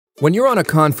When you're on a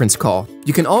conference call,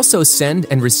 you can also send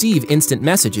and receive instant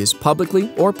messages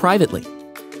publicly or privately.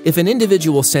 If an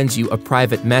individual sends you a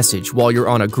private message while you're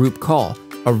on a group call,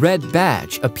 a red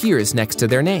badge appears next to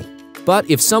their name. But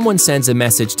if someone sends a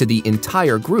message to the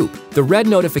entire group, the red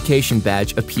notification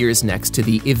badge appears next to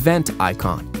the event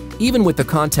icon. Even with the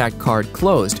contact card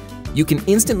closed, you can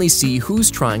instantly see who's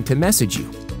trying to message you.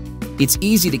 It's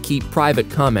easy to keep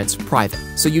private comments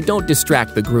private, so you don't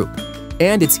distract the group.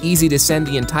 And it's easy to send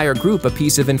the entire group a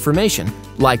piece of information,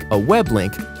 like a web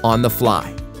link, on the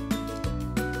fly.